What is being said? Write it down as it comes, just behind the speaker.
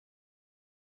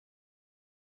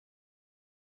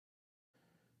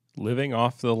Living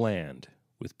Off the Land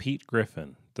with Pete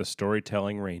Griffin, the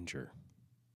Storytelling Ranger.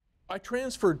 I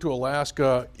transferred to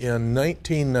Alaska in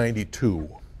 1992.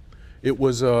 It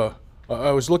was I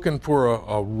was looking for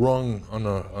a rung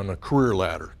on a career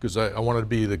ladder because I wanted to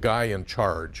be the guy in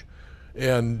charge.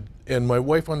 And my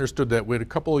wife understood that. We had a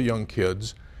couple of young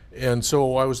kids. And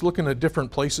so I was looking at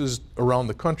different places around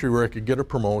the country where I could get a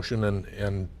promotion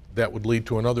and that would lead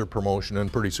to another promotion,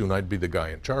 and pretty soon I'd be the guy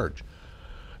in charge.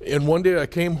 And one day I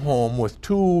came home with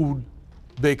two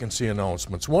vacancy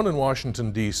announcements, one in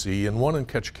Washington, D.C. and one in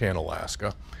Ketchikan,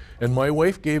 Alaska. And my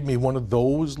wife gave me one of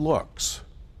those looks.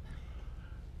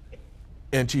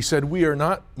 And she said, "We are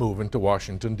not moving to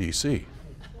Washington, D.C.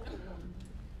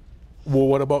 Well,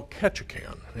 what about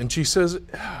Ketchikan? And she says,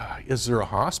 "Is there a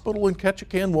hospital in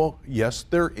Ketchikan?" Well, yes,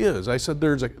 there is. I said,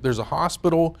 there's a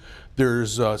hospital,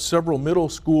 there's several middle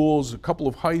schools, a couple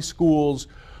of high schools.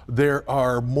 There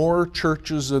are more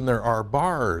churches than there are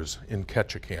bars in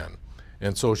Ketchikan.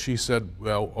 And so she said,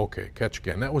 well, okay,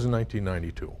 Ketchikan. That was in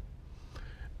 1992.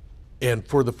 And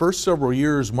for the first several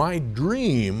years, my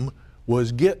dream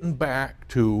was getting back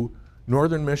to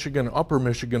northern Michigan, upper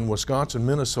Michigan, Wisconsin,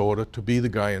 Minnesota to be the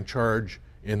guy in charge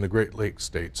in the Great Lakes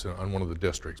states on one of the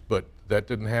districts. But that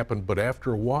didn't happen. But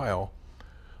after a while,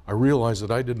 I realized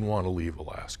that I didn't want to leave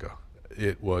Alaska.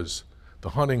 It was the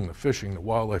hunting, the fishing, the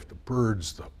wildlife, the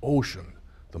birds, the ocean,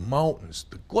 the mountains,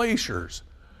 the glaciers.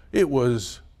 It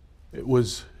was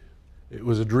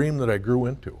a dream that I grew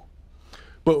into.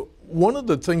 But one of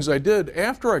the things I did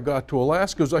after I got to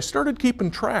Alaska is I started keeping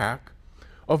track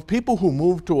of people who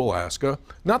moved to Alaska,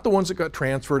 not the ones that got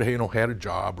transferred, had a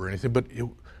job or anything, but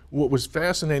what was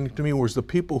fascinating to me was the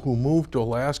people who moved to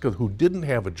Alaska who didn't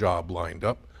have a job lined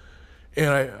up, and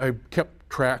I kept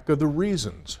track of the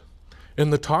reasons.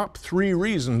 And the top three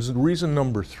reasons, reason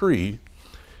number 3,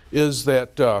 is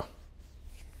that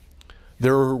they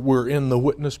were in the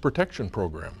witness protection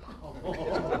program.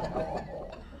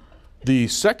 The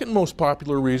second most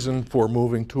popular reason for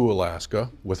moving to Alaska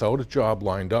without a job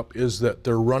lined up is that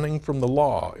they're running from the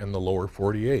law in the lower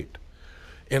 48.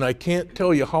 And I can't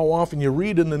tell you how often you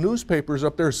read in the newspapers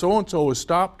up there, so-and-so was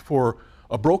stopped for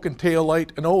a broken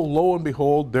taillight, and oh, lo and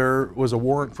behold, there was a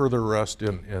warrant for their arrest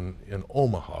in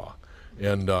Omaha.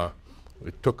 And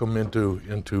it took them into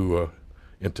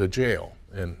jail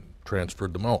and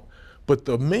transferred them out. But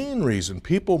the main reason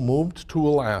people moved to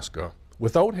Alaska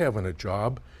without having a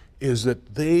job is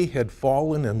that they had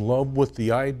fallen in love with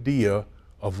the idea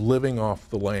of living off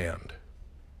the land.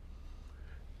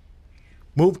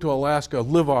 Move to Alaska,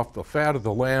 live off the fat of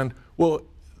the land. Well,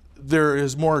 there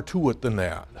is more to it than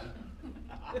that.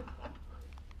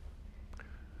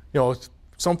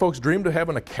 Some folks dreamed of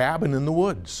having a cabin in the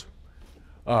woods.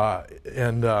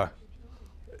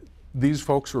 These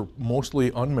folks were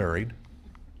mostly unmarried.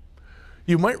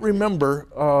 You might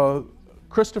remember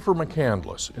Christopher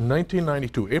McCandless in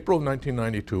 1992, April of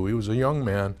 1992. He was a young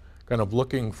man kind of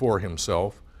looking for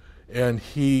himself, and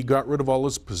he got rid of all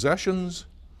his possessions,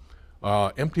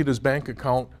 emptied his bank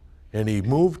account, and he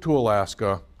moved to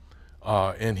Alaska,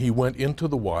 and he went into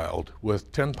the wild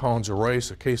with 10 pounds of rice,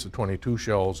 a case of 22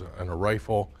 shells, and a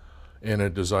rifle, and a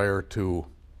desire to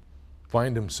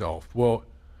find himself. Well,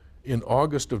 in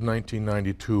August of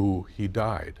 1992, he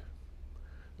died.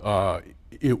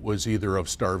 It was either of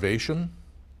starvation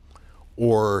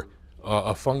or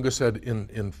a fungus had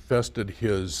infested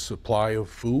his supply of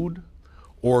food,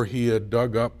 or he had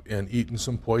dug up and eaten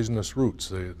some poisonous roots.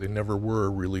 They never were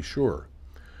really sure.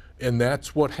 And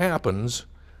that's what happens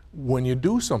when you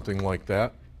do something like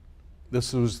that.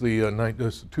 This was the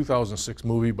 2006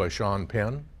 movie by Sean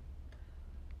Penn.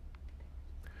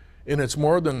 And it's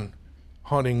more than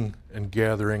hunting and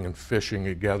gathering and fishing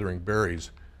and gathering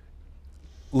berries.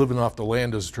 Living off the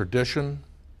land is a tradition,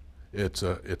 it's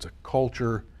a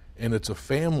culture, and it's a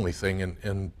family thing.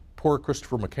 And poor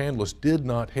Christopher McCandless did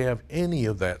not have any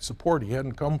of that support. He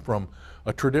hadn't come from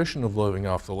a tradition of living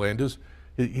off the land.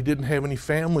 He didn't have any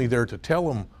family there to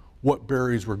tell him what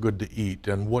berries were good to eat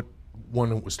and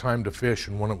when it was time to fish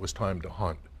and when it was time to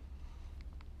hunt.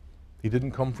 He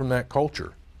didn't come from that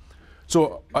culture.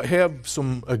 So I have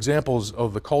some examples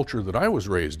of the culture that I was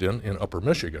raised in Upper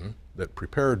Michigan that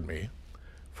prepared me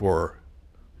for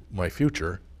my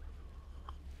future.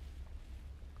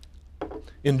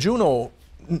 In Juneau,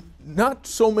 not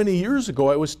so many years ago,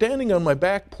 I was standing on my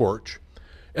back porch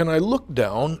and I looked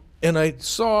down and I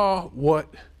saw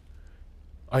what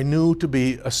I knew to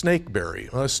be a snakeberry.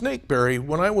 A snakeberry,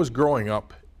 when I was growing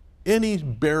up, any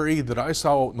berry that I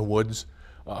saw out in the woods,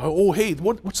 oh, hey,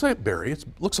 what's that berry? It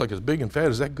looks like it's big and fat.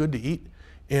 Is that good to eat?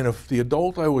 And if the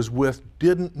adult I was with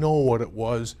didn't know what it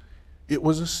was a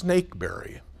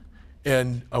snakeberry.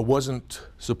 And I wasn't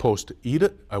supposed to eat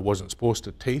it. I wasn't supposed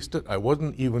to taste it. I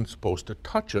wasn't even supposed to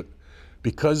touch it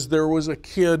because there was a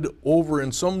kid over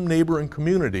in some neighboring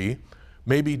community,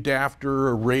 maybe Dafter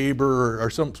or Rabor or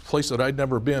some place that I'd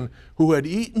never been, who had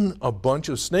eaten a bunch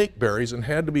of snakeberries and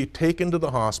had to be taken to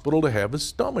the hospital to have his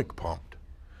stomach pumped.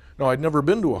 Now, I'd never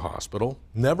been to a hospital,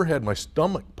 never had my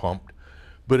stomach pumped,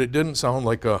 but it didn't sound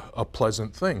like a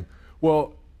pleasant thing.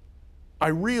 Well, I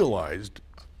realized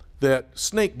that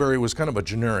snakeberry was kind of a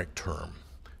generic term.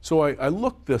 So I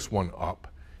looked this one up,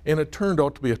 and it turned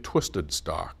out to be a twisted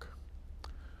stalk.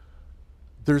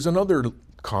 There's another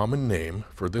common name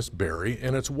for this berry,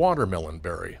 and it's watermelon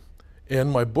berry.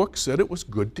 And my book said it was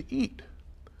good to eat.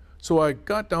 So I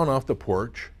got down off the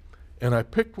porch, and I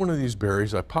picked one of these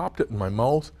berries, I popped it in my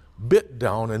mouth, bit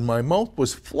down, and my mouth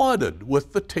was flooded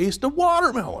with the taste of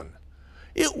watermelon.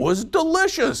 It was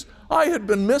delicious. I had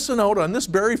been missing out on this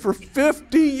berry for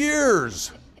 50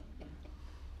 years.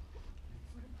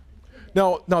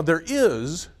 Now there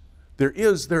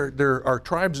are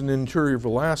tribes in the interior of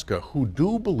Alaska who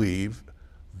do believe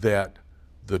that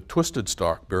the twisted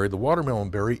stalk berry, the watermelon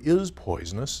berry, is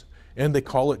poisonous, and they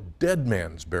call it dead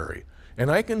man's berry.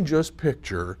 And I can just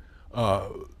picture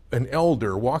an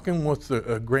elder walking with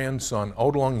a grandson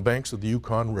out along the banks of the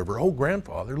Yukon River. Oh,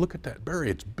 grandfather, look at that berry.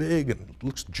 It's big and it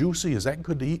looks juicy. Is that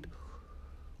good to eat?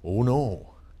 Oh,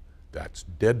 no. That's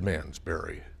dead man's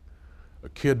berry. A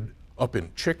kid up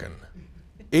in Chicken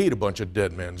ate a bunch of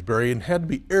dead man's berry and had to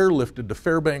be airlifted to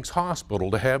Fairbanks Hospital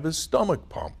to have his stomach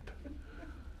pumped.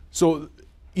 So,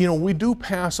 you know, we do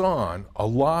pass on a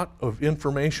lot of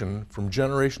information from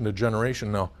generation to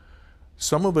generation. Now,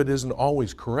 some of it isn't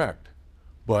always correct,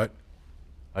 but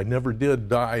I never did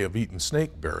die of eating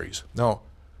snake berries. Now,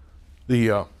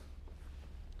 there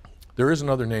is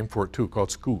another name for it too,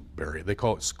 called scoot berry. They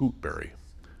call it scoot berry.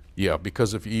 Yeah,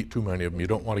 because if you eat too many of them, you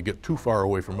don't want to get too far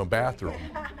away from a bathroom.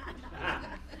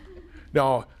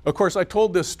 Now, of course, I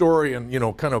told this story and, you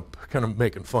know, kind of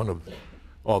making fun of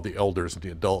all the elders and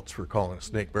the adults for calling it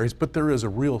snakeberries, but there is a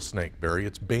real snakeberry.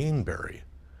 It's baneberry,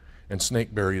 and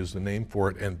snakeberry is the name for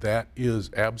it, and that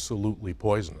is absolutely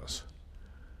poisonous.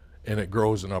 And it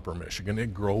grows in Upper Michigan.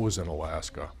 It grows in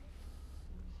Alaska.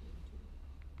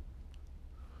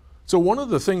 So one of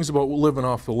the things about living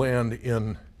off the land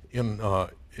in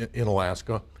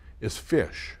Alaska is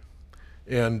fish.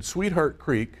 And Sweetheart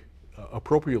Creek,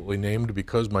 appropriately named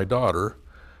because my daughter,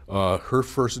 her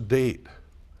first date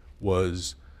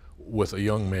was with a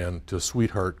young man to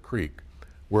Sweetheart Creek,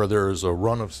 where there's a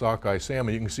run of sockeye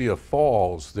salmon. You can see a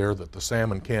falls there that the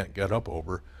salmon can't get up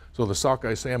over. So the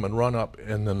sockeye salmon run up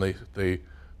and then they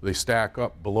stack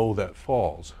up below that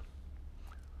falls.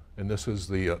 And this is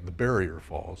the barrier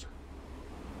falls.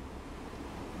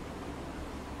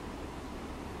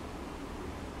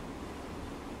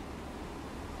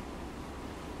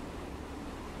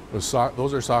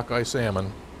 Those are sockeye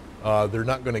salmon. They're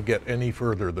not going to get any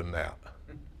further than that.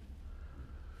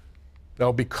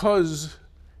 Now, because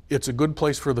it's a good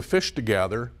place for the fish to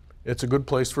gather, it's a good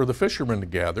place for the fishermen to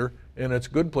gather, and it's a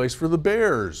good place for the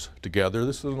bears to gather.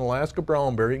 This is an Alaska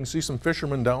brown bear. You can see some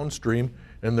fishermen downstream,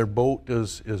 and their boat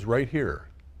is right here.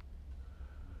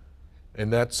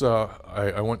 And that's,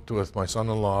 I went with my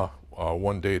son-in-law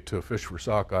one day to fish for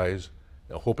sockeyes,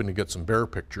 hoping to get some bear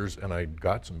pictures, and I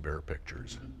got some bear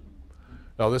pictures.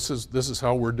 Now this is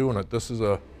how we're doing it.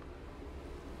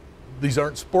 These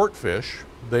aren't sport fish.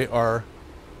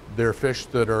 They're fish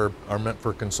that are meant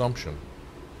for consumption.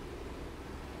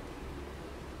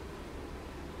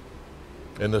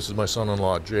 And this is my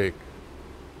son-in-law, Jake,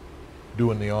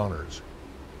 doing the honors.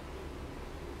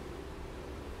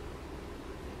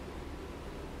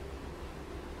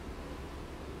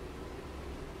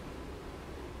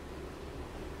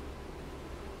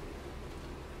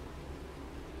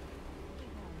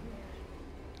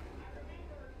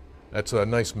 That's a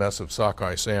nice mess of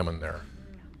sockeye salmon there.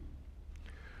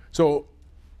 So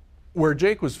where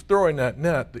Jake was throwing that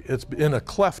net, it's in a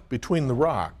cleft between the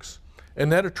rocks, and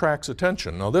that attracts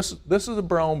attention. Now this is a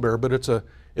brown bear, but it's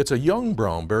a young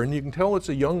brown bear, and you can tell it's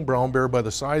a young brown bear by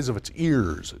the size of its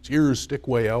ears. Its ears stick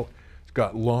way out. It's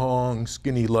got long,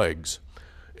 skinny legs.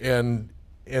 And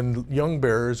young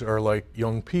bears are like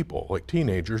young people, like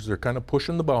teenagers. They're kind of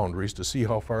pushing the boundaries to see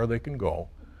how far they can go.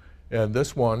 And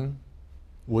this one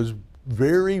was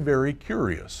very, very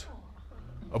curious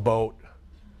about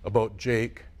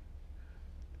Jake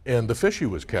and the fish he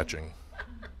was catching.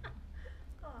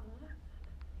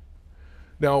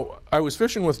 Now, I was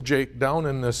fishing with Jake down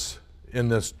in this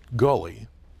gully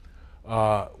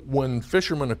when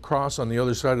fishermen across on the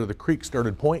other side of the creek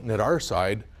started pointing at our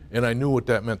side, and I knew what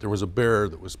that meant. There was a bear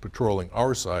that was patrolling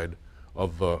our side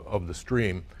of the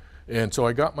stream. And so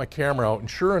I got my camera out, and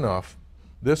sure enough,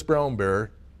 this brown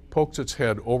bear pokes its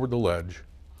head over the ledge,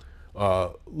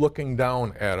 looking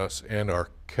down at us and our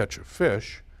catch of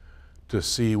fish to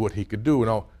see what he could do.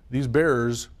 Now, these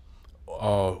bears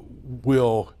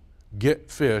will get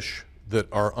fish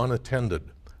that are unattended.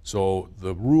 So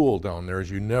the rule down there is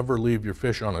you never leave your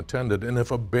fish unattended, and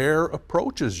if a bear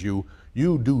approaches you,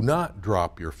 you do not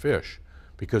drop your fish,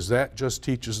 because that just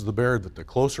teaches the bear that the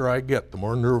closer I get, the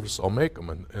more nervous I'll make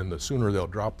them, and the sooner they'll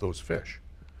drop those fish.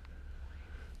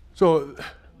 So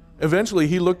eventually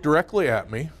he looked directly at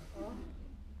me,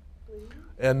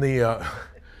 and the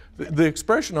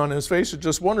expression on his face is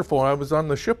just wonderful. I was on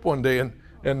the ship one day,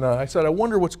 and I said, I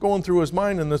wonder what's going through his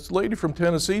mind. And this lady from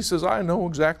Tennessee says, I know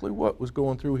exactly what was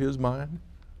going through his mind.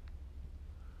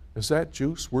 Is that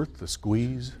juice worth the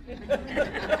squeeze?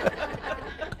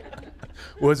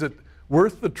 Was it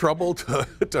worth the trouble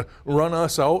to run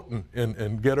us out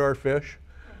and get our fish?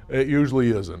 It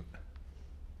usually isn't.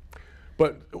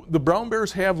 But the brown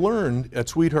bears have learned at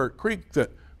Sweetheart Creek that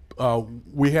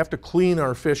we have to clean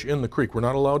our fish in the creek. We're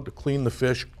not allowed to clean the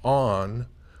fish on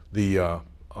the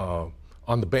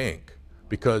bank,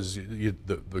 because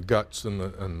the guts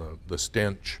and the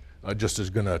stench just is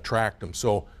going to attract them.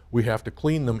 So we have to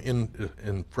clean them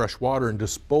in fresh water and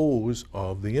dispose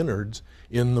of the innards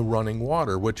in the running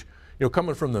water, which, you know,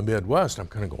 coming from the Midwest, I'm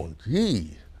kind of going,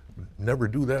 gee, never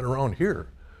do that around here.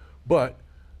 But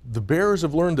the bears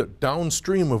have learned that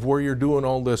downstream of where you're doing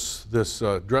all this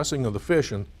dressing of the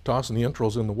fish and tossing the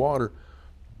entrails in the water,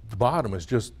 the bottom is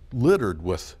just littered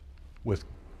with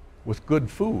good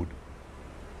food.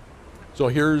 So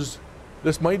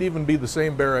this might even be the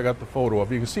same bear I got the photo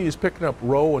of. You can see he's picking up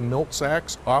roe and milk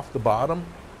sacks off the bottom.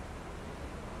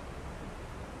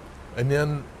 And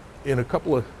then in a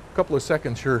couple of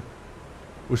seconds here,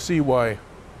 we'll see why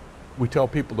we tell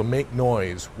people to make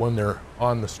noise when they're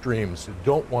on the streams. You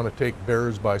don't want to take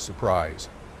bears by surprise.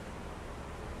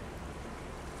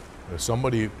 If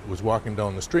somebody was walking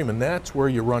down the stream, and that's where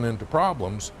you run into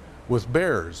problems with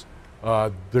bears.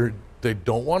 They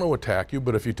don't want to attack you,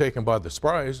 but if you take them by the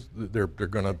surprise, they're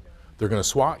gonna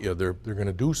swat you. They're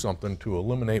gonna do something to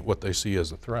eliminate what they see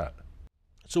as a threat.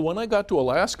 So when I got to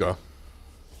Alaska,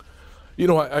 you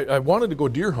know, I wanted to go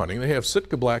deer hunting. They have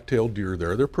Sitka black-tailed deer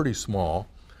there. They're pretty small,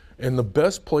 and the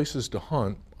best places to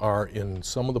hunt are in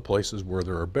some of the places where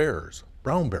there are bears,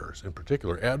 brown bears in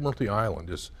particular. Admiralty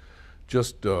Island is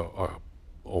just a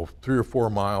 3 or 4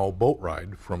 mile boat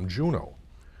ride from Juneau.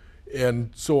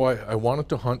 And so I wanted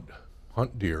to hunt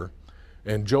deer,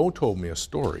 and Joe told me a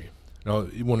story. Now,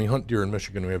 when you hunt deer in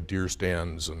Michigan, we have deer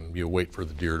stands, and you wait for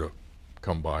the deer to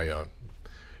come by.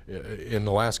 In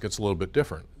Alaska, it's a little bit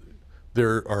different.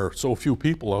 There are so few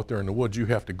people out there in the woods, you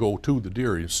have to go to the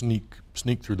deer. You sneak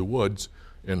through the woods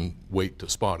and wait to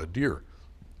spot a deer.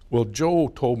 Well, Joe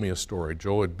told me a story.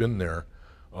 Joe had been there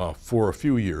for a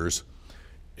few years,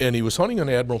 and he was hunting on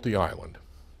Admiralty Island.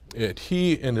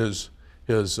 He and his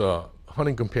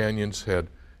hunting companions had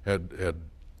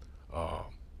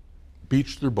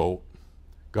beached their boat,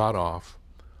 got off,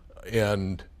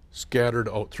 and scattered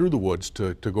out through the woods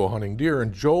to go hunting deer.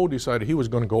 And Joe decided he was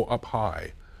going to go up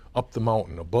high, up the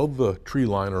mountain, above the tree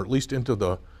line, or at least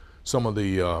into some of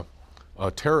the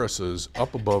terraces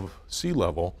up above sea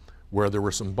level, where there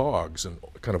were some bogs and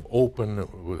kind of open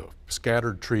with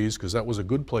scattered trees, because that was a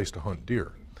good place to hunt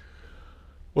deer.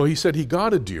 Well, he said he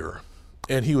got a deer,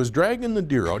 and he was dragging the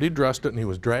deer out. He dressed it, and he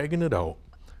was dragging it out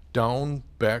down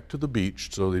back to the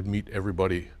beach, so they'd meet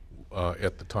everybody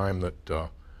at the time that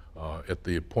at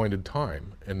the appointed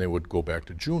time, and they would go back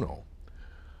to Juneau.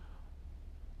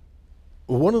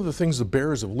 One of the things the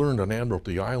bears have learned on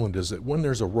Admiralty Island is that when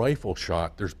there's a rifle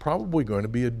shot, there's probably going to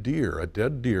be a deer, a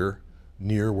dead deer,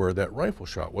 near where that rifle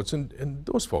shot was, and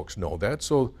those folks know that,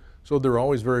 so they're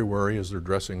always very wary as they're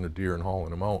dressing the deer and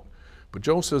hauling them out. But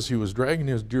Joe says he was dragging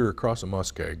his deer across a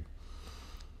muskeg,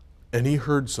 and he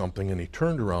heard something, and he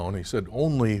turned around, and he said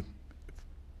only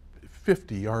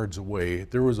 50 yards away,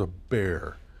 there was a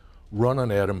bear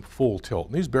running at him full tilt.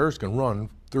 And these bears can run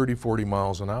 30, 40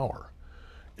 miles an hour.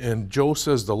 And Joe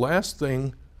says the last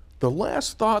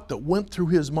thought that went through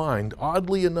his mind,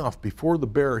 oddly enough, before the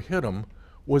bear hit him,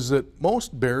 was that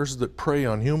most bears that prey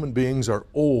on human beings are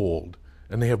old,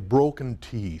 and they have broken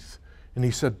teeth. And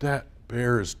he said that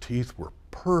bear's teeth were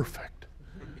perfect.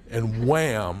 And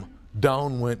wham,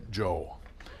 down went Joe.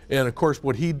 And of course,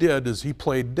 what he did is he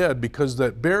played dead, because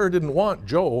that bear didn't want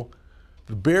Joe.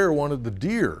 The bear wanted the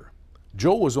deer.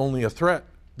 Joe was only a threat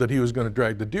that he was going to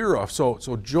drag the deer off. So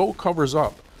Joe covers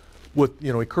up with,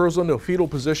 he curls into a fetal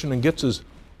position and gets his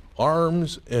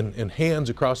arms and hands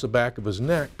across the back of his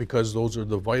neck, because those are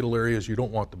the vital areas you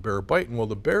don't want the bear biting. Well,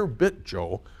 the bear bit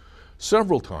Joe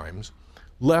several times,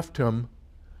 left him,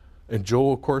 and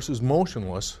Joe, of course, is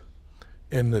motionless,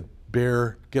 and the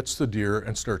bear gets the deer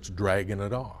and starts dragging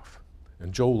it off.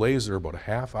 And Joe lays there about a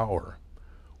half hour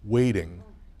waiting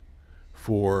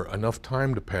for enough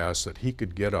time to pass that he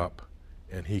could get up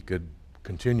and he could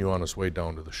continue on his way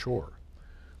down to the shore.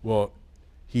 Well,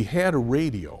 he had a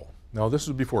radio. Now, this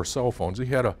was before cell phones. He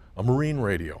had a marine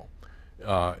radio.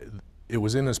 It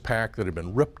was in his pack that had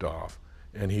been ripped off,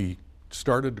 and he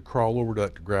started to crawl over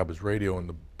to grab his radio, and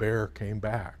the bear came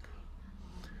back.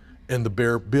 And the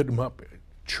bear bit him up,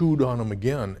 chewed on him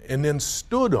again, and then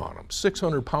stood on him,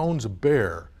 600 pounds of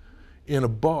bear in a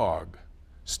bog,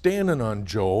 standing on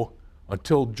Joe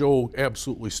until Joe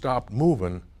absolutely stopped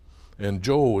moving, and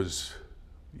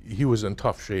he was in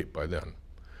tough shape by then.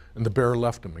 And the bear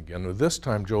left him again. And this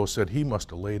time Joe said he must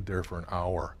have laid there for an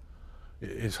hour.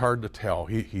 It's hard to tell.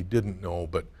 He didn't know,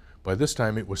 but by this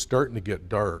time it was starting to get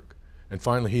dark. And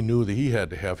finally he knew that he had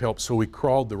to have help, so he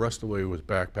crawled the rest of the way with his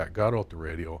backpack, got out the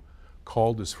radio,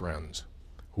 called his friends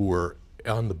who were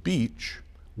on the beach,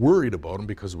 worried about him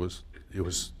because it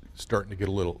was starting to get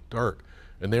a little dark.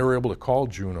 And they were able to call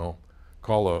Juneau,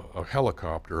 call a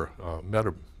helicopter,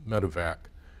 medevac,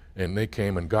 and they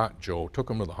came and got Joe, took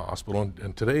him to the hospital,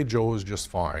 and today Joe is just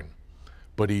fine.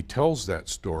 But he tells that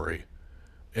story,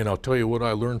 and I'll tell you what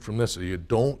I learned from this. You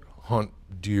don't hunt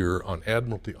deer on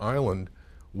Admiralty Island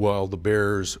while the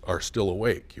bears are still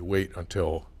awake. You wait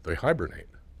until they hibernate,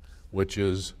 which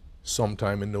is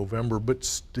sometime in November, but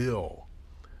still,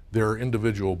 there are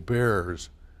individual bears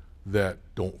that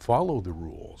don't follow the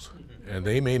rules, and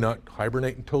they may not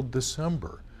hibernate until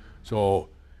December. So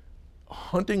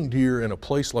hunting deer in a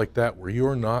place like that where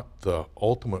you're not the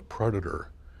ultimate predator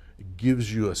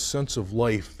gives you a sense of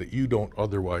life that you don't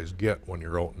otherwise get when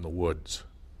you're out in the woods.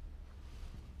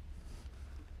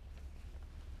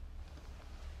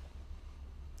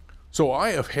 So I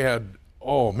have had,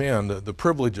 oh man, the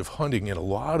privilege of hunting in a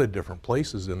lot of different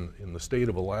places in the state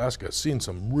of Alaska, seen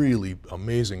some really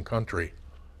amazing country.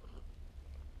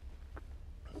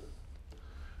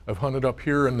 I've hunted up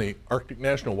here in the Arctic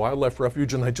National Wildlife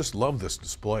Refuge, and I just love this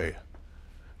display.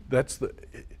 That's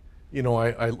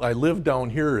I live down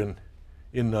here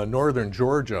in northern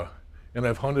Georgia, and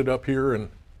I've hunted up here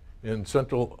in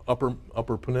central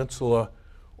upper peninsula,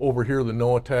 over here the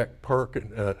Noatak Park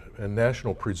and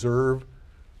National Preserve,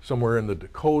 somewhere in the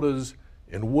Dakotas,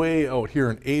 and way out here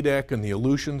in Adak and the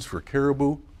Aleutians for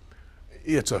caribou.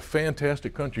 It's a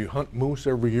fantastic country. You hunt moose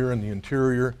every year in the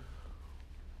interior.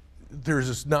 There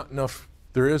isn't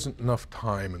enough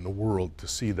time in the world to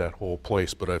see that whole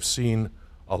place, but I've seen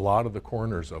a lot of the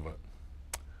corners of it.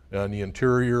 In the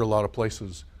interior, a lot of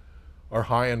places are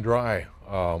high and dry.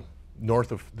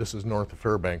 This is north of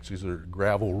Fairbanks. These are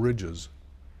gravel ridges.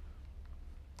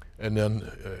 And then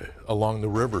along the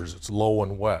rivers, it's low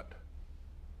and wet.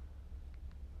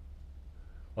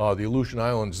 The Aleutian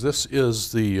Islands, this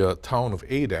is the town of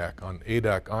Adak on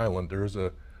Adak Island. There's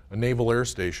a naval air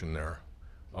station there.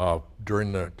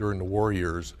 During the war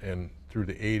years and through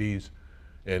the 80s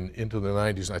and into the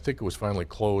 90s. I think it was finally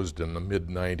closed in the mid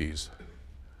 90s.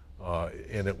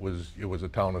 And it was a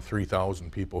town of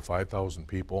 3,000 people, 5,000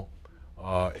 people,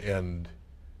 and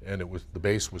the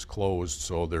base was closed,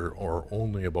 so there are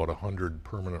only about 100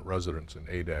 permanent residents in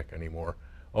Adak anymore.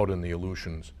 Out in the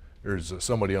Aleutians, there's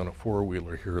somebody on a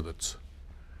four-wheeler here that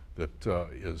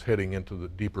is heading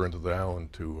deeper into the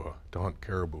island to hunt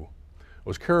caribou.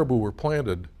 Those caribou were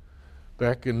planted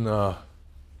back in the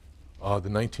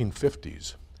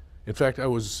 1950s. In fact, I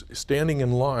was standing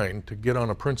in line to get on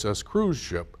a Princess cruise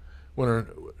ship when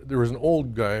there was an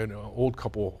old guy, an old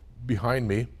couple behind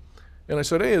me, and I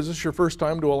said, "Hey, is this your first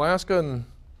time to Alaska?"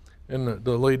 And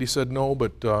the lady said, "No,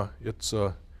 but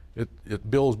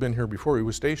Bill's been here before. He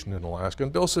was stationed in Alaska."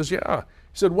 And Bill says, "Yeah."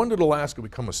 He said, "When did Alaska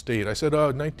become a state?" I said,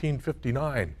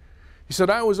 1959. He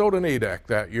said, "I was out in Adak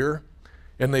that year,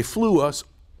 and they flew us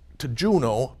to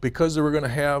Juneau because they were going to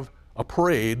have a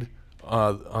parade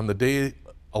on the day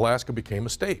Alaska became a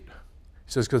state."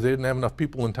 He says, because they didn't have enough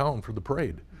people in town for the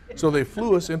parade. So they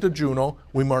flew us into Juneau,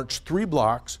 we marched 3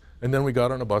 blocks, and then we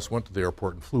got on a bus, went to the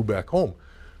airport, and flew back home.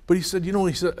 But he said,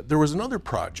 there was another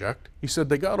project. He said,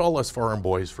 they got all us farm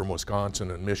boys from Wisconsin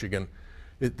and Michigan.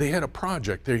 They had a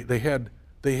project. They had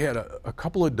a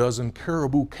couple of dozen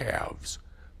caribou calves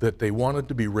that they wanted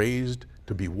to be raised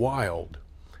to be wild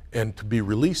and to be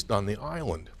released on the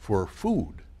island for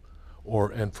food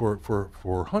and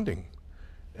for hunting.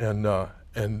 And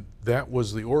that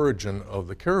was the origin of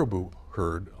the caribou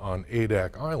herd on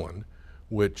Adak Island,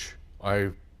 which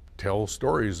I tell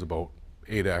stories about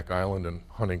Adak Island and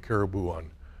hunting caribou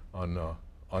on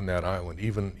that island,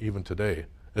 even today.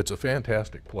 It's a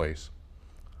fantastic place.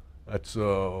 That's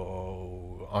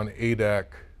on Adak,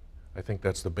 I think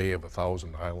that's the Bay of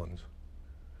 1,000 Islands.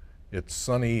 It's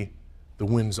sunny, the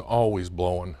wind's always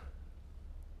blowing.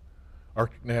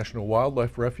 Arctic National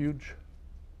Wildlife Refuge.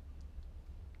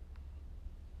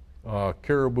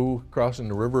 Caribou crossing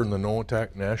the river in the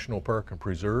Noatak National Park and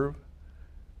Preserve.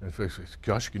 And if it's,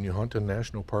 gosh, can you hunt in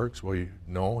national parks? Well,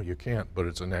 no, you can't, but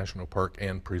it's a national park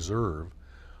and preserve.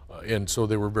 And so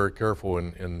they were very careful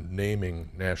in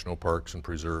naming national parks and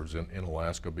preserves in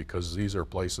Alaska, because these are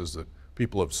places that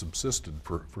people have subsisted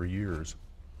for years.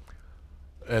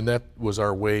 And that was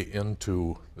our way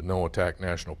into the Noatak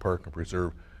National Park and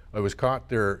Preserve. I was caught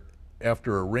there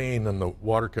after a rain, and the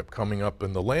water kept coming up,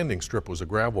 and the landing strip was a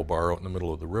gravel bar out in the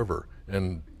middle of the river.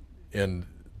 And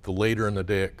the later in the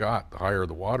day it got, the higher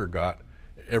the water got.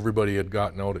 Everybody had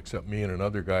gotten out except me and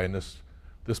another guy, and this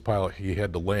pilot, he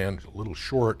had to land a little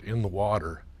short in the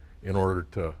water in order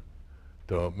to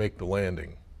make the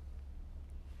landing.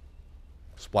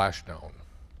 Splashdown.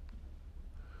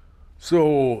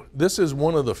 So this is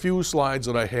one of the few slides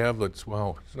that I have that's,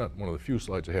 well, it's not one of the few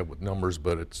slides I have with numbers,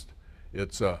 but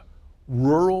it's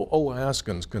rural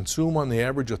Alaskans consume on the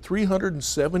average of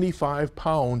 375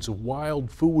 pounds of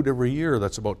wild food every year.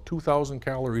 That's about 2,000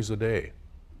 calories a day.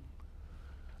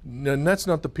 And that's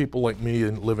not the people like me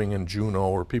living in Juneau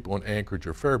or people in Anchorage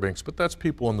or Fairbanks, but that's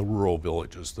people in the rural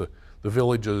villages, the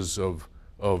villages of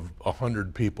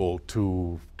 100 people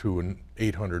to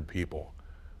 800 people.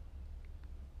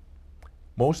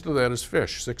 Most of that is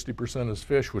fish. 60% is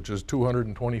fish, which is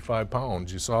 225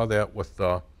 pounds. You saw that with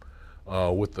the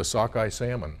sockeye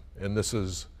salmon. And this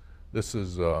is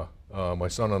my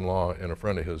son-in-law and a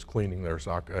friend of his cleaning their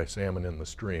sockeye salmon in the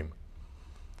stream.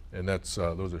 And that's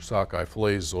those are sockeye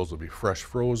fillets. Those will be fresh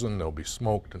frozen. They'll be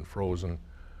smoked and frozen,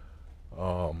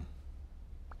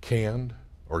 canned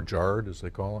or jarred, as they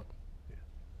call it.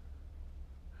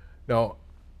 Now,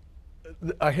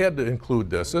 I had to include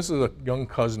this. This is a young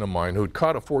cousin of mine who had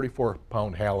caught a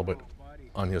 44-pound halibut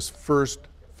on his first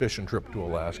fishing trip to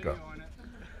Alaska.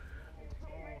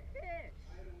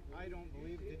 I don't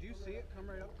believe it. Did you see it come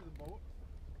right up to the boat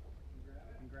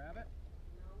and grab it?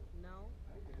 No.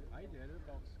 I did. It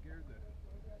about scared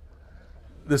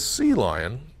The sea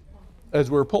lion,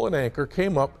 as we were pulling anchor,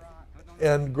 came up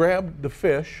and grabbed the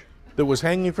fish that was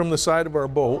hanging from the side of our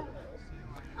boat.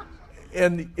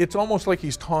 And it's almost like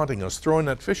he's taunting us, throwing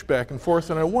that fish back and forth.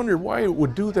 And I wondered why it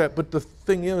would do that. But the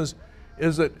thing is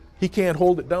that he can't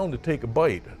hold it down to take a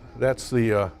bite. That's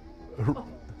the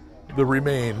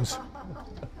remains.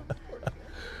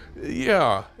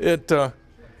 Yeah,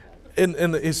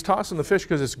 and he's tossing the fish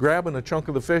because it's grabbing a chunk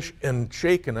of the fish and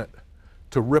shaking it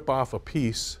to rip off a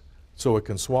piece so it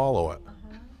can swallow it,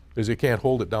 because he can't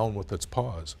hold it down with its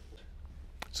paws.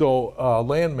 So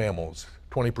land mammals.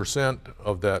 20%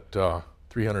 of that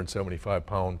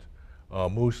 375-pound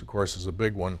moose, of course, is a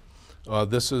big one.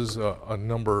 This is a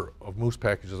number of moose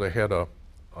packages.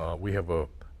 We have a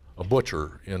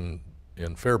butcher in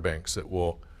Fairbanks that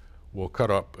will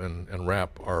cut up and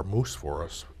wrap our moose for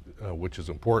us, which is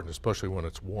important, especially when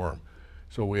it's warm.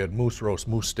 So we had moose roast,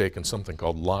 moose steak, and something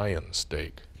called lion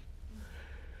steak.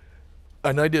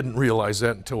 And I didn't realize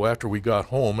that until after we got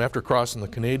home. After crossing the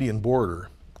Canadian border,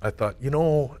 I thought, you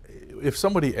know, if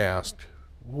somebody asked,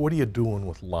 what are you doing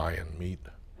with lion meat?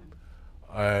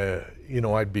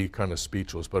 I'd be kind of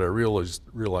speechless, but I realized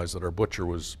that our butcher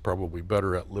was probably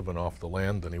better at living off the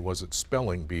land than he was at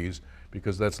spelling bees,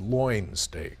 because that's loin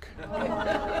steak.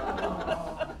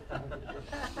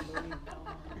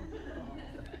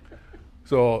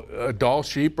 So Dall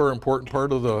sheep are an important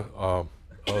part of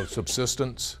the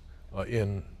subsistence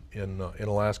in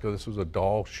Alaska. This was a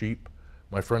Dall sheep.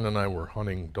 My friend and I were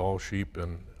hunting Dall sheep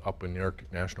up in the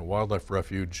Arctic National Wildlife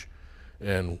Refuge,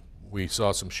 and we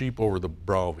saw some sheep over the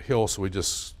brow of a hill, so we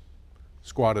just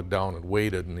squatted down and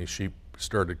waited, and these sheep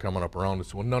started coming up around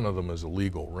us. Well, none of them is a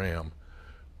legal ram,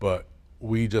 but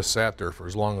we just sat there for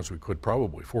as long as we could,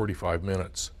 probably 45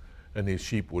 minutes, and these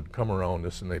sheep would come around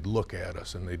us and they'd look at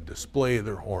us and they'd display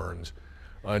their horns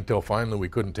until finally we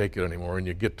couldn't take it anymore. And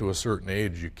you get to a certain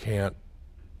age, you can't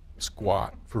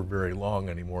squat for very long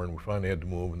anymore, and we finally had to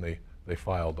move, and they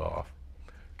filed off.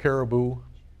 Caribou,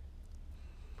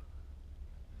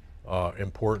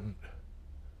 important.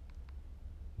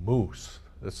 Moose.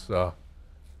 This is a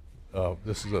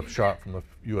shot from the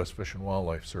U.S. Fish and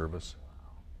Wildlife Service,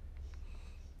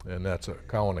 and that's a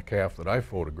cow and a calf that I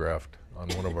photographed on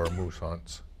one of our moose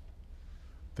hunts.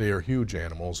 They are huge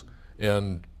animals,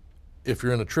 and if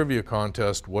you're in a trivia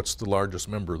contest, what's the largest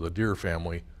member of the deer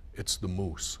family? It's the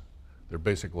moose. They're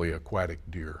basically aquatic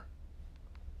deer.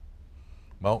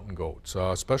 Mountain goats,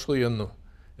 especially in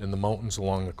the mountains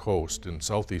along the coast in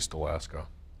southeast Alaska.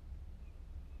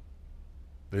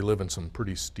 They live in some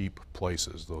pretty steep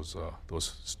places, those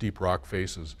steep rock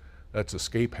faces. That's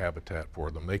escape habitat for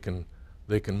them. They can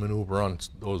maneuver on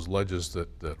those ledges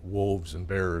that wolves and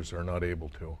bears are not able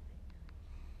to.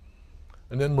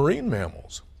 And then marine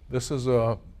mammals. This is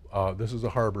a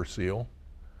harbor seal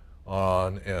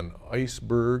on an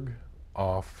iceberg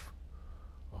off,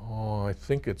 I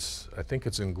think it's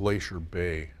in Glacier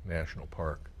Bay National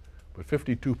Park. But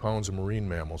 52 pounds of marine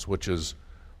mammals, which is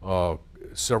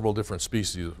several different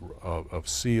species of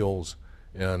seals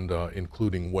and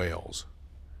including whales.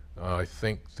 I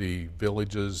think the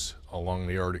villages along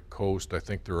the Arctic coast, I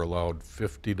think they're allowed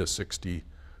 50 to 60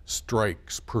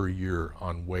 strikes per year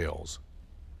on whales.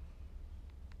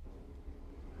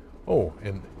 Oh,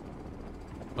 and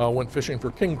I went fishing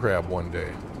for king crab one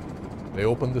day. They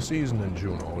opened the season in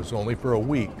Juneau. It was only for a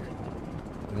week,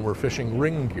 and we're fishing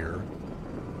ring gear.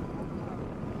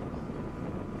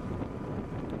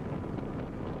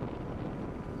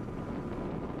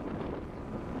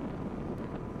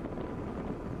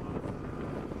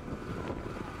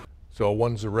 So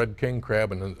one's a red king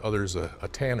crab and the other's a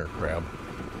tanner crab.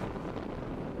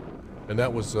 And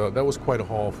that was quite a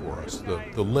haul for us.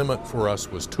 The limit for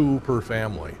us was 2 per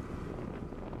family.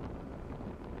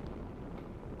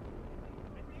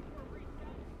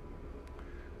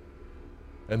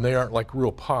 And they aren't like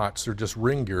real pots, they're just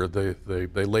ring gear. They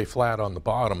lay flat on the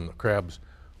bottom. The crabs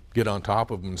get on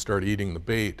top of them and start eating the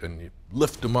bait, and you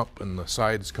lift them up and the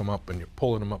sides come up and you're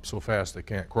pulling them up so fast they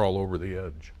can't crawl over the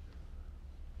edge.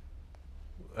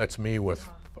 That's me with,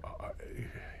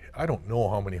 I don't know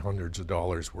how many hundreds of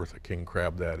dollars worth of king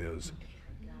crab that is.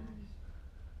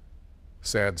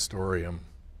 Sad story, I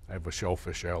have a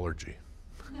shellfish allergy.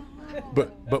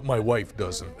 But my wife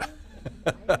doesn't.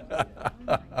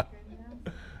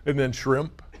 And then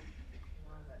shrimp,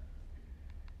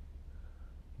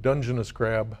 Dungeness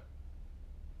crab,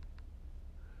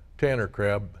 tanner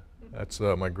crab, that's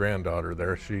my granddaughter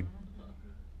there, she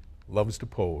loves to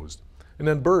pose. And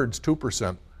then birds,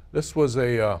 2%. This was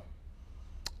a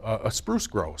spruce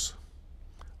grouse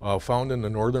found in the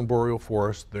northern boreal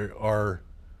forest. They are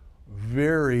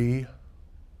very,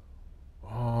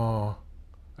 I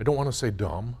don't want to say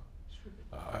dumb.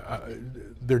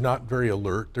 They're not very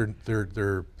alert.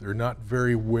 They're not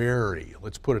very wary.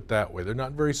 Let's put it that way. They're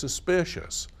not very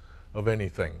suspicious of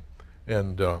anything.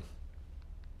 And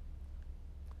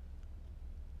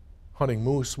hunting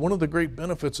moose, one of the great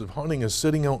benefits of hunting is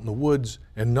sitting out in the woods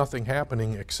and nothing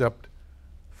happening except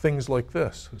things like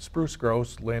this. A spruce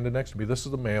grouse landed next to me. This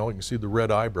is the male. You can see the red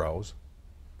eyebrows.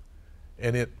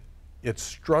 And it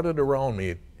strutted around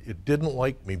me. It didn't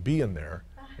like me being there.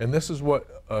 And this is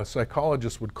what a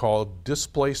psychologist would call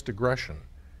displaced aggression.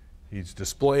 He's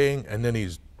displaying and then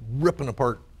he's ripping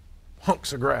apart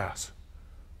hunks of grass.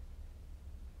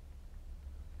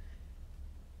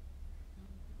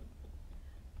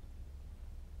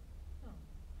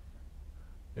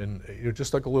 And you're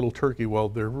just like a little turkey. Well,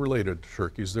 they're related to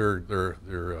turkeys. They're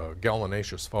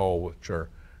gallinaceous fowl, which are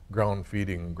ground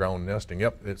feeding, ground nesting.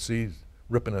 Yep, he's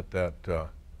ripping at that. Showing you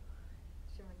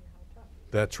how tough.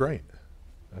 That's right.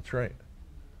 That's right.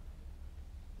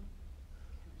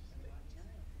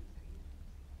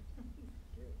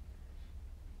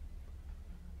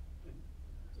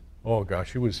 Oh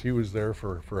gosh, he was there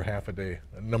for half a day.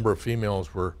 A number of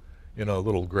females were in a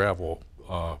little gravel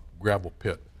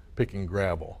pit picking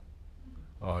gravel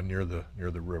near the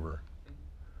river.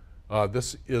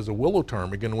 This is a willow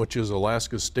ptarmigan, which is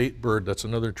Alaska's state bird. That's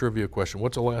another trivia question.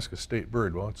 What's Alaska's state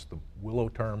bird? Well, it's the willow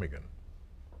ptarmigan,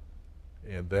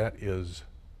 and that is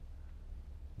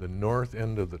the north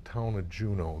end of the town of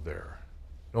Juneau there.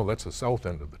 No, that's the south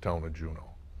end of the town of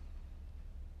Juneau.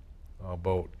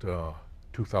 About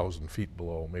 2,000 feet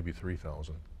below, maybe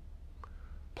 3,000.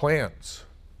 Plants.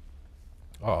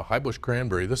 High bush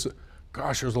cranberry.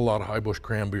 Gosh, there's a lot of high bush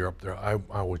cranberry up there. I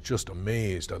was just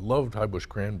amazed. I loved high bush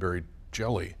cranberry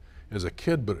jelly as a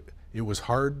kid, but it was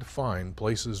hard to find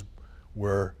places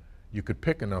where you could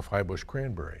pick enough high bush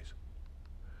cranberries.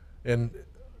 And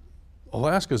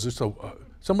Alaska's just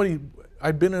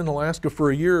I'd been in Alaska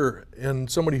for a year, and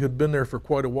somebody who'd been there for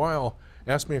quite a while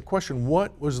asked me a question: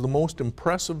 what was the most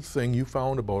impressive thing you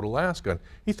found about Alaska? And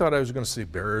he thought I was going to say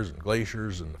bears and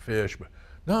glaciers and the fish, but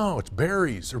no, it's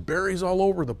berries. There are berries all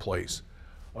over the place.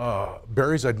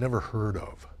 Berries I'd never heard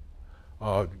of.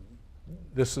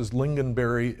 This is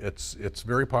lingonberry. It's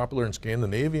very popular in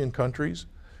Scandinavian countries,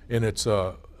 and it's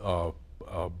a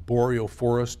boreal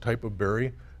forest type of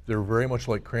berry. They're very much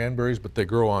like cranberries, but they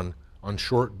grow on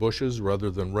short bushes rather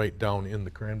than right down in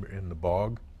the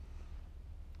bog.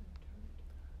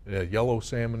 Yellow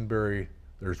salmonberry,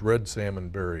 there's red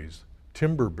salmonberries.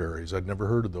 Timberberries, I'd never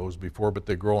heard of those before, but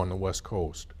they grow on the west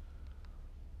coast.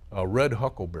 Red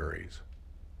huckleberries.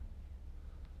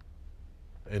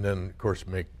 And then, of course,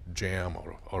 make jam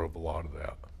out of a lot of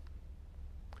that.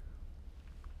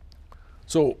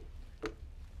 So,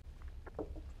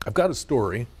 I've got a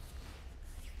story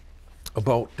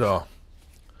about, oh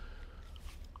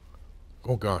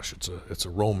gosh, it's a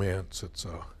romance, it's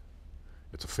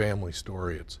a family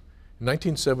story. It's in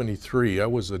 1973, I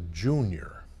was a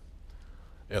junior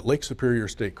at Lake Superior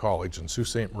State College in Sault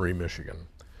Ste. Marie, Michigan.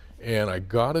 And I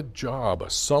got a job, a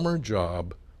summer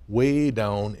job, way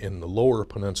down in the lower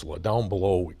peninsula, down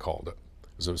below we called it,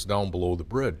 because it was down below the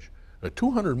bridge,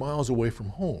 200 miles away from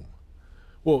home.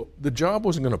 Well, the job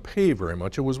wasn't going to pay very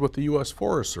much. It was with the U.S.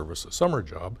 Forest Service, a summer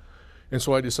job. And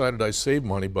so I decided I'd save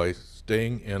money by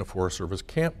staying in a Forest Service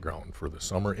campground for the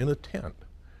summer in a tent.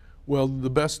 Well, the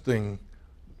best thing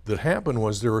that happened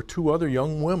was there were two other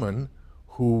young women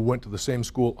who went to the same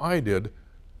school I did,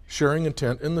 sharing a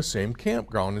tent in the same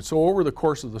campground. And so over the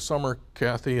course of the summer,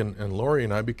 Kathy and Lori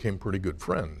and I became pretty good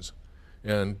friends.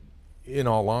 And in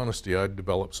all honesty, I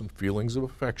developed some feelings of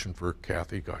affection for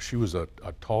Kathy. Gosh, she was a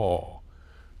tall,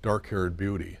 dark-haired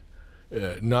beauty.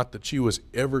 Not that she was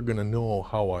ever going to know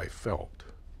how I felt,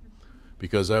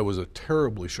 because I was a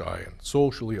terribly shy and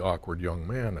socially awkward young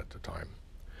man at the time.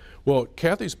 Well,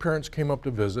 Kathy's parents came up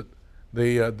to visit.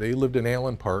 They lived in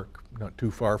Allen Park, not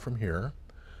too far from here,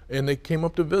 and they came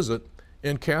up to visit,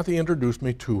 and Kathy introduced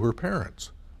me to her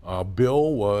parents.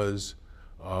 Bill was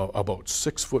about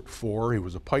 6'4". He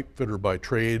was a pipe fitter by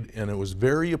trade, and it was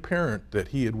very apparent that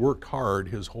he had worked hard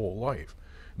his whole life.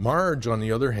 Marge, on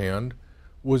the other hand,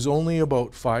 was only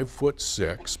about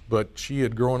 5'6", but she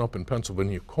had grown up in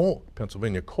Pennsylvania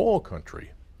coal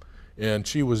country, and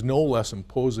she was no less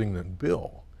imposing than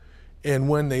Bill. And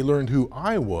when they learned who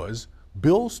I was,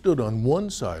 Bill stood on one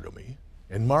side of me,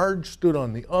 and Marge stood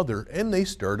on the other, and they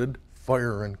started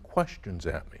firing questions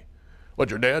at me. What'd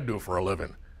your dad do for a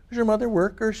living? Does your mother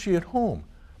work, or is she at home?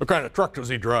 What kind of truck does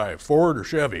he drive, Ford or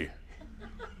Chevy?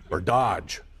 Or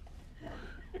Dodge?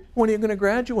 When are you going to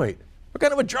graduate? What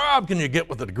kind of a job can you get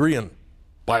with a degree in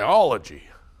biology?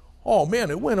 Oh man,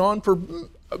 it went on for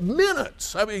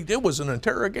minutes. I mean, it was an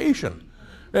interrogation.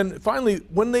 And finally,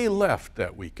 when they left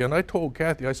that weekend, I told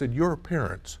Kathy, I said, your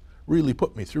parents really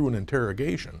put me through an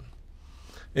interrogation.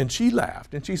 And she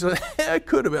laughed, and she said, it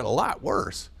could have been a lot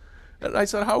worse. And I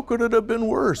said, how could it have been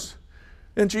worse?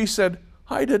 And she said,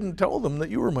 I didn't tell them that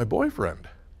you were my boyfriend.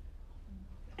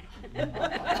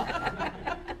 I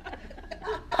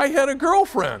had a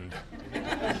girlfriend.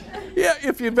 Yeah,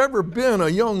 if you've ever been a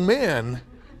young man,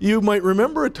 you might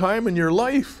remember a time in your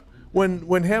life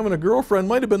when having a girlfriend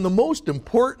might have been the most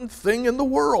important thing in the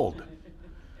world.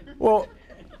 Well,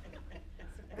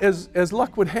 as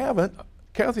luck would have it,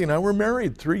 Kathy and I were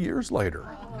married 3 years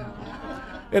later.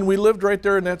 And we lived right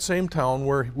there in that same town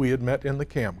where we had met in the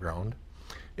campground.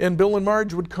 And Bill and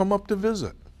Marge would come up to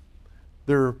visit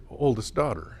their oldest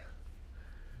daughter.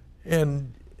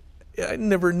 And I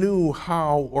never knew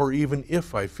how or even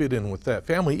if I fit in with that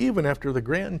family, even after the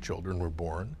grandchildren were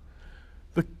born.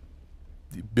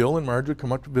 Bill and Marge would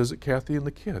come up to visit Kathy and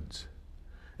the kids.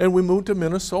 And we moved to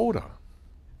Minnesota.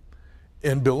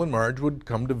 And Bill and Marge would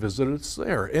come to visit us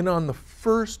there. And on the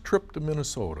first trip to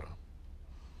Minnesota,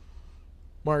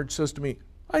 Marge says to me,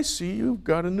 I see you've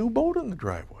got a new boat in the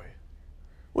driveway.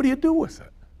 What do you do with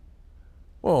it?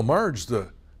 Well, Marge,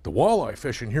 the walleye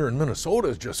fishing here in Minnesota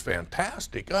is just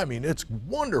fantastic. I mean, it's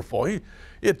wonderful.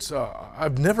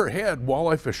 I've never had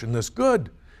walleye fishing this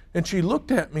good. And she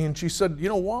looked at me and she said, you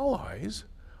know, walleyes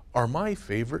are my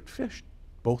favorite fish,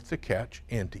 both to catch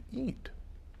and to eat.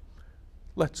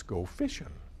 Let's go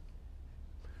fishing.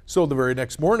 So the very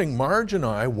next morning, Marge and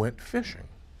I went fishing.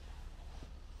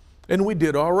 And we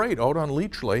did all right out on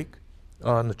Leech Lake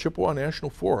on the Chippewa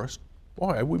National Forest.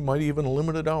 Boy, we might even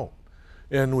limit it out.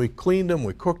 And we cleaned them,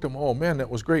 we cooked them. Oh man, that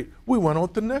was great. We went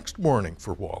out the next morning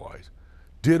for walleyes.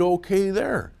 Did okay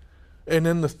there. And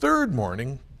then the third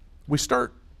morning, we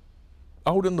start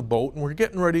out in the boat and we're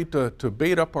getting ready to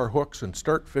bait up our hooks and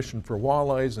start fishing for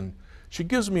walleyes. And she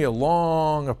gives me a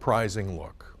long, apprising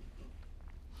look.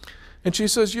 And she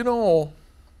says, you know,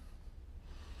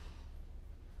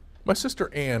 my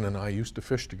sister Ann and I used to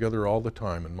fish together all the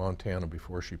time in Montana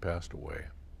before she passed away.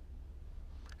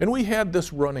 And we had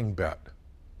this running bet.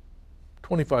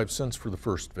 25 cents for the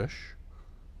first fish,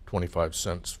 25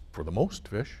 cents for the most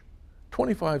fish,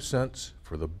 25 cents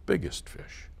for the biggest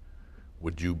fish.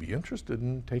 would you be interested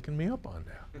in taking me up on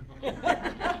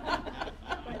that?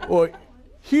 Well,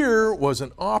 here was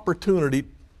an opportunity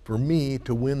for me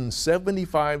to win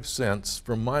 75 cents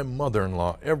from my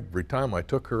mother-in-law every time I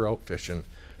took her out fishing.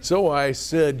 So I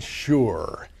said,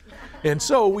 sure. And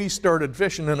so we started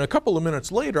fishing, and a couple of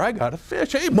minutes later, I got a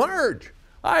fish. Hey, Marge,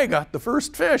 I got the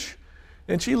first fish.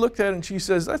 And she looked at it and she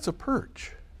says, that's a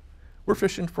perch. We're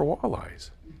fishing for walleyes.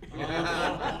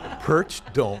 Perch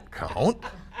don't count.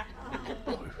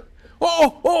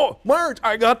 Oh, Marge,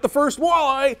 I got the first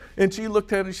walleye. And she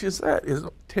looked at it and she says, that is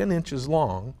 10 inches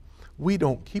long. We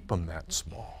don't keep them that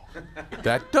small.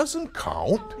 That doesn't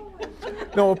count.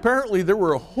 Now, apparently there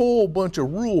were a whole bunch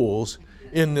of rules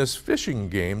in this fishing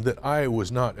game that I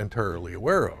was not entirely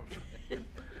aware of.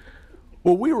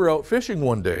 Well, we were out fishing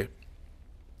one day.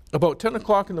 About 10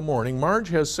 o'clock in the morning, Marge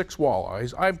has 6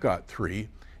 walleyes, I've got 3,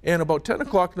 and about 10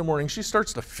 o'clock in the morning, she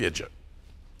starts to fidget.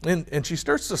 And she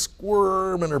starts to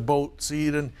squirm in her boat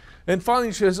seat, and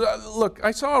finally she says, look,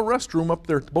 I saw a restroom up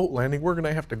there at the boat landing, we're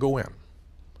gonna have to go in.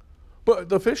 But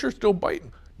the fish are still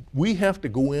biting. We have to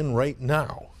go in right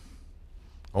now.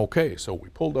 Okay, so we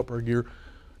pulled up our gear,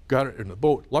 got it in the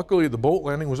boat. Luckily, the boat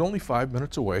landing was only 5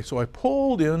 minutes away, so I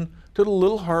pulled in to the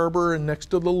little harbor and next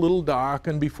to the little dock,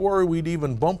 and before we'd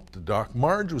even bumped the dock,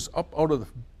 Marge was up out of the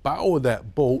bow of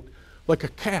that boat like a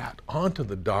cat onto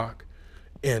the dock,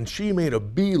 and she made a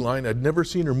beeline. I'd never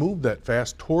seen her move that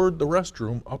fast toward the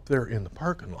restroom up there in the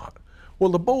parking lot.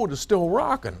 Well, the boat is still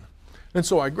rocking, and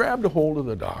so I grabbed a hold of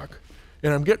the dock,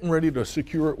 and I'm getting ready to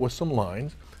secure it with some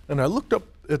lines, and I looked up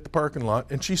at the parking lot,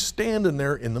 and she's standing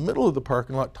there in the middle of the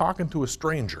parking lot talking to a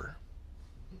stranger.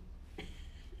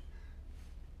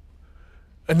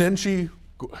 And then she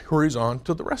hurries on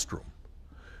to the restroom.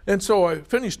 And so I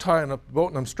finished tying up the boat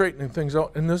and I'm straightening things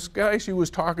out, and this guy she was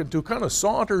talking to kind of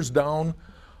saunters down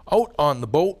out on the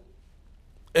boat,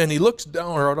 and he looks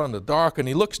down, or out on the dock, and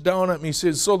he looks down at me. He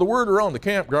says, so the word around the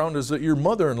campground is that your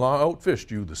mother-in-law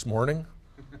outfished you this morning.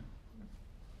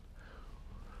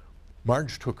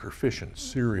 Marge took her fishing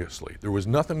seriously. There was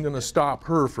nothing going to stop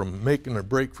her from making a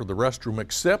break for the restroom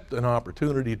except an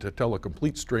opportunity to tell a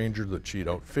complete stranger that she'd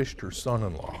outfished her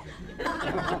son-in-law.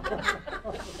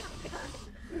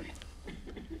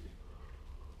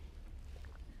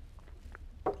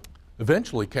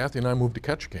 Eventually, Kathy and I moved to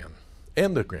Ketchikan,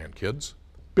 and the grandkids.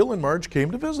 Bill and Marge came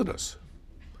to visit us.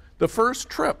 The first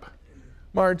trip,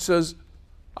 Marge says,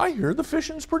 I hear the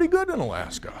fishing's pretty good in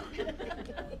Alaska.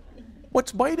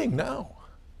 What's biting now?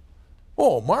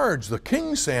 Oh, Marge, the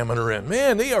king salmon are in.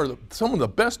 Man, they are some of the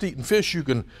best eating fish. You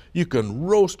can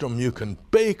roast them, you can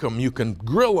bake them, you can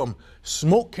grill them.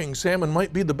 Smoked king salmon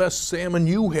might be the best salmon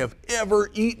you have ever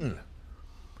eaten.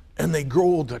 And they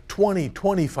grow to 20,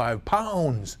 25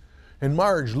 pounds. And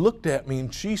Marge looked at me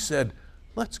and she said,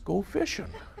 let's go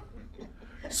fishing.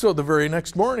 So the very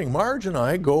next morning, Marge and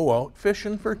I go out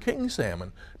fishing for king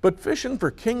salmon. But fishing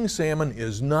for king salmon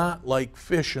is not like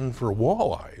fishing for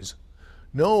walleyes.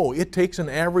 No, it takes an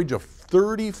average of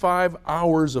 35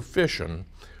 hours of fishing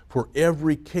for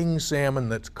every king salmon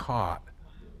that's caught.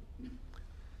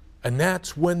 And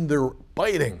that's when they're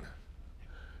biting.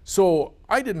 So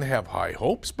I didn't have high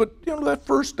hopes, but that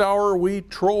first hour we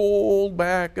trolled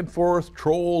back and forth,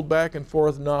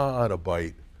 not a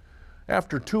bite.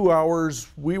 After 2 hours,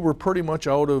 we were pretty much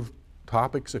out of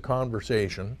topics of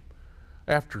conversation.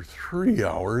 After 3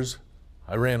 hours,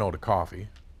 I ran out of coffee.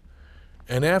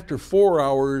 And after 4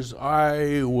 hours,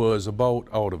 I was about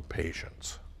out of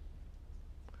patience.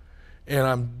 And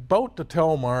I'm about to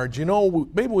tell Marge,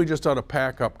 maybe we just ought to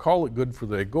pack up, call it good for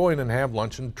the day, go in and have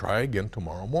lunch and try again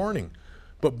tomorrow morning.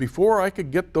 But before I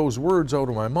could get those words out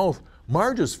of my mouth,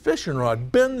 Marge's fishing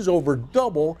rod bends over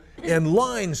double and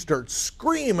line starts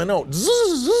screaming out.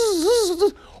 Zzz, zzz,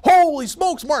 zzz. Holy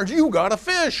smokes, Marge, you got a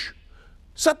fish.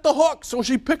 Set the hook. So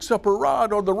she picks up her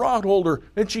rod or the rod holder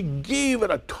and she gave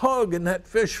it a tug, and that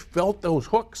fish felt those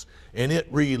hooks and it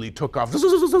really took off.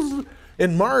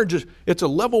 And Marge, it's a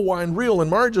level wind reel, and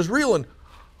Marge is reeling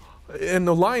and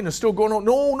the line is still going out.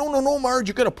 No, Marge,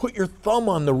 you got to put your thumb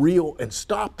on the reel and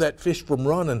stop that fish from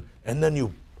running, and then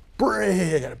you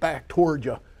bring it back toward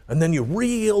you, and then you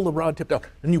reel the rod tip down,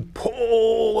 and you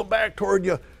pull it back toward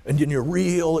you, and then you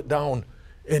reel it down.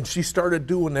 And she started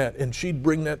doing that, and she'd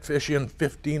bring that fish in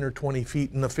 15 or 20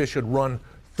 feet, and the fish would run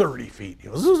 30 feet.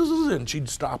 And she'd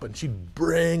stop, and she'd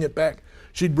bring it back.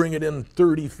 She'd bring it in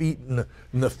 30 feet, and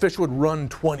the fish would run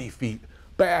 20 feet.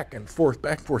 Back and forth,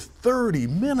 30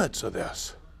 minutes of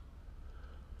this.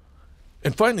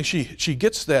 And finally, she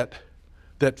gets that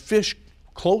fish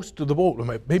close to the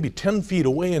boat, maybe 10 feet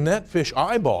away, and that fish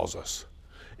eyeballs us.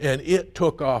 And it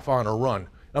took off on a run.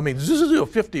 I mean, zzz,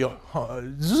 50,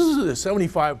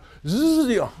 75,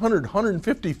 zzz, 100,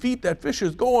 150 feet, that fish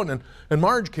is going, and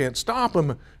Marge can't stop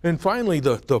him. And finally,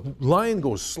 the line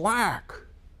goes slack.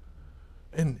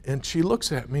 And she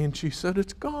looks at me and she said,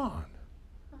 "It's gone."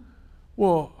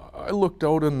 Well, I looked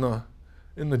out in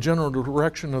the general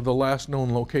direction of the last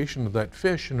known location of that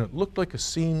fish, and it looked like a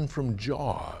scene from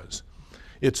Jaws.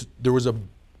 There was a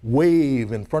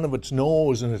wave in front of its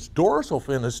nose, and its dorsal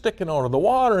fin is sticking out of the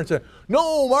water, and said,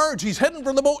 "No, Marge, he's heading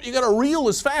for the boat. You got to reel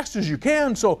as fast as you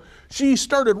can." So she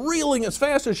started reeling as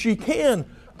fast as she can,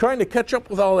 trying to catch up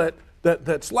with all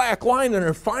that slack line,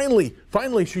 and finally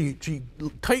she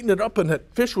tightened it up, and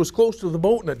that fish was close to the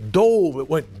boat, and it dove. It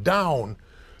went down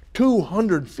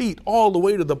 200 feet all the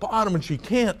way to the bottom, and she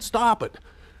can't stop it.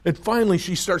 And finally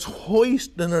she starts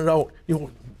hoisting it out,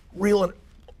 reeling,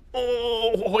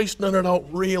 hoisting it out,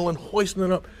 reeling, hoisting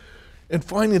it up. And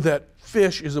finally that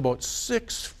fish is about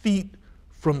 6 feet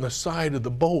from the side of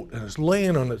the boat, and it's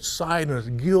laying on its side, and its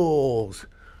gills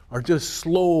are just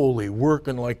slowly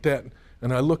working like that.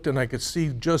 And I looked, and I could see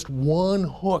just one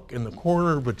hook in the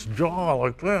corner of its jaw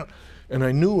like that. And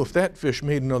I knew if that fish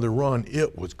made another run,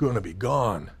 it was going to be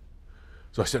gone.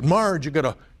 So I said, "Marge, you got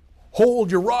to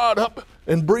hold your rod up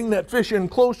and bring that fish in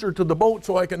closer to the boat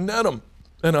so I can net him."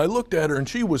 And I looked at her, and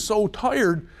she was so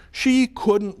tired, she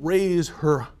couldn't raise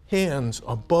her hands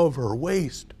above her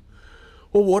waist.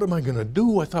 Well, what am I going to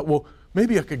do? I thought, well,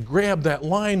 maybe I could grab that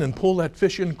line and pull that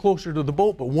fish in closer to the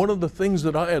boat. But one of the things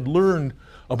that I had learned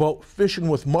about fishing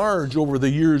with Marge over the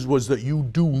years was that you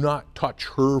do not touch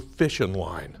her fishing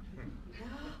line.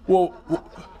 Well,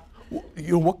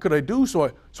 what could I do?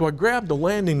 So I grabbed the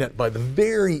landing net by the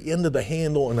very end of the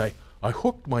handle, and I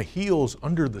hooked my heels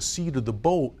under the seat of the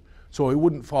boat so I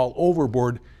wouldn't fall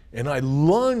overboard, and I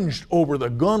lunged over the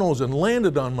gunnels and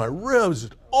landed on my ribs.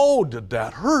 Oh, did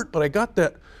that hurt? But I got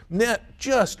that net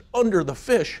just under the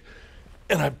fish,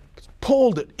 and I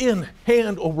pulled it in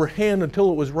hand over hand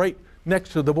until it was right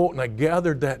next to the boat, and I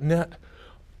gathered that net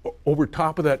over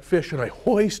top of that fish, and I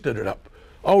hoisted it up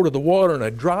out of the water, and I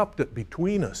dropped it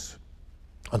between us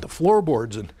on the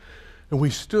floorboards, and we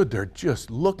stood there just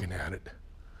looking at it.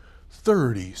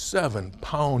 37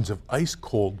 pounds of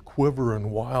ice-cold, quivering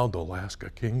wild Alaska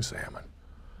king salmon.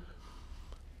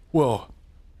 Well,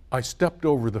 I stepped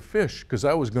over the fish because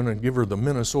I was going to give her the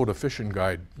Minnesota fishing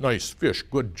guide, "Nice fish,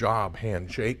 good job,"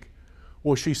 handshake.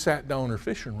 Well, she sat down her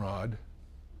fishing rod,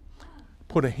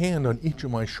 put a hand on each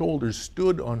of my shoulders,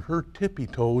 stood on her tippy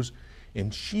toes,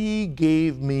 and she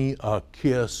gave me a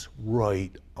kiss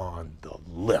right on the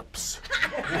lips.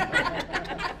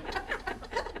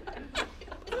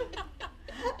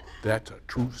 That's a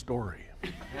true story.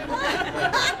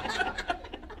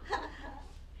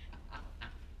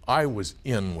 I was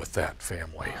in with that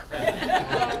family.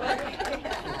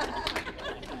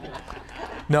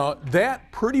 Now,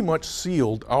 that pretty much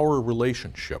sealed our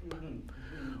relationship.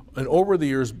 And over the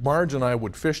years, Marge and I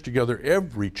would fish together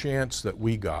every chance that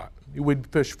we got. We'd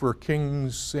fish for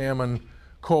king salmon,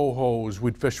 cohos,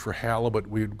 we'd fish for halibut,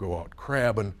 we'd go out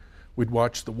crabbing, we'd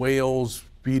watch the whales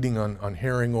feeding on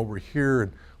herring over here,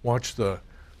 and watch the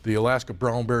Alaska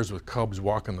brown bears with cubs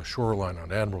walking the shoreline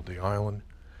on Admiralty Island.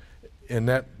 And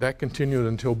that continued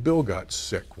until Bill got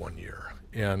sick one year,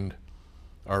 and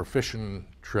our fishing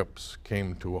trips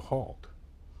came to a halt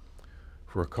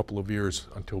for a couple of years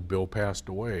until Bill passed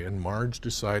away. And Marge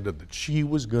decided that she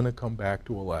was going to come back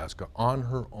to Alaska on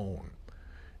her own.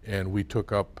 And we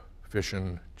took up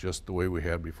fishing just the way we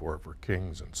had before for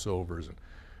kings and silvers. And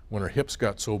when her hips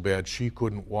got so bad she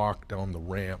couldn't walk down the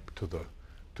ramp to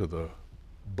the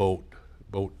boat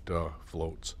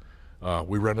floats,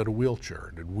 we rented a wheelchair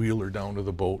and would wheel her down to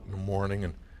the boat in the morning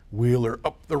and wheel her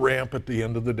up the ramp at the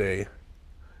end of the day.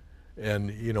 And,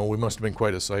 we must have been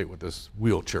quite a sight with this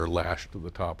wheelchair lashed to the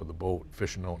top of the boat,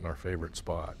 fishing out in our favorite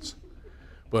spots.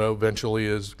 But eventually,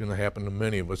 as going to happen to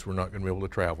many of us, we're not going to be able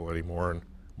to travel anymore, and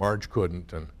Marge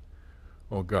couldn't. And,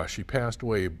 oh gosh, she passed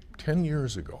away 10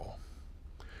 years ago.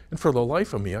 And for the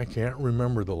life of me, I can't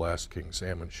remember the last king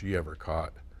salmon she ever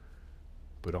caught.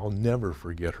 But I'll never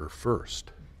forget her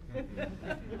first.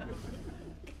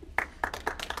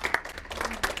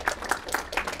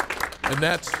 And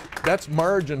that's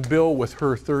Marge and Bill with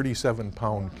her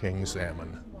 37-pound king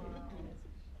salmon.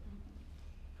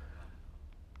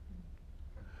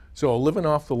 So living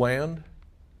off the land,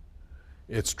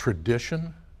 it's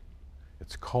tradition,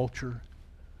 it's culture,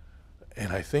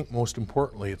 and I think most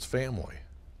importantly, it's family.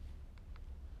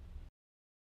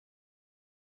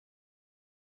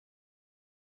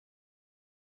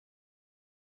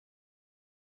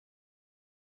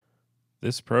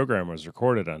 This program was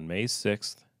recorded on May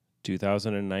 6th,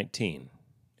 2019,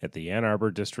 at the Ann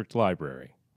Arbor District Library.